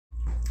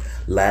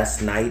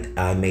Last night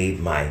I made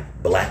my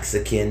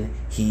Blaxican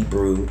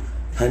Hebrew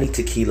honey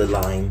tequila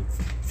lime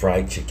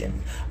fried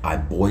chicken. I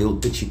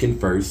boiled the chicken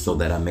first so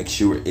that I make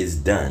sure it's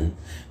done.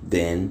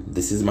 Then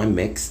this is my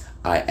mix.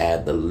 I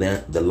add the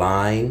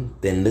lime,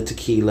 then the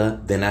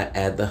tequila, then I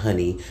add the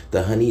honey.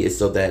 The honey is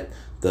so that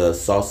the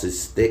sauce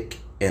is thick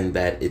and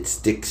that it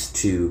sticks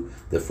to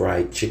the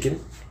fried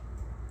chicken.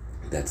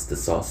 That's the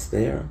sauce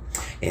there.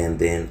 And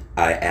then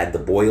I add the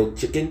boiled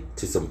chicken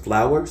to some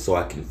flour so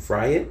I can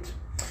fry it.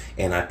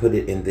 And I put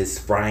it in this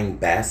frying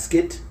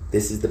basket.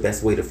 This is the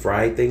best way to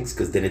fry things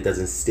because then it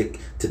doesn't stick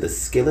to the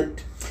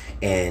skillet.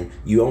 And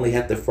you only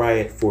have to fry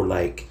it for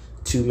like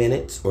 2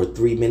 minutes or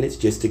 3 minutes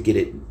just to get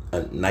it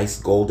a nice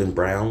golden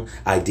brown.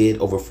 I did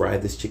over fry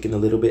this chicken a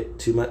little bit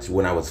too much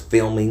when I was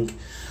filming.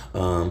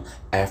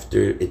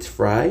 After it's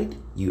fried,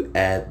 you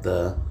add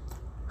the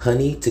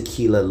honey,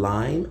 tequila,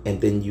 lime, and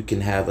then you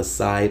can have a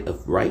side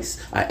of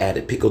rice. I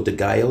added pico de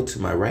gallo to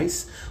my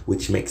rice,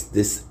 which makes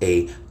this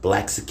a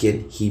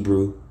Blaxican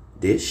Hebrew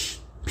dish.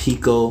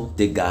 Pico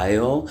de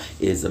gallo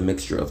is a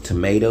mixture of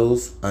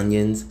tomatoes,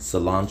 onions,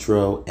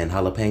 cilantro, and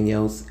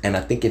jalapenos, and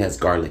I think it has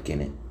garlic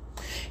in it.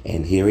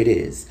 And here it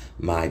is,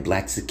 my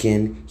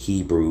Blaxican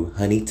Hebrew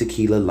honey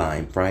tequila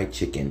lime fried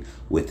chicken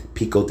with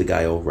pico de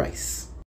gallo rice.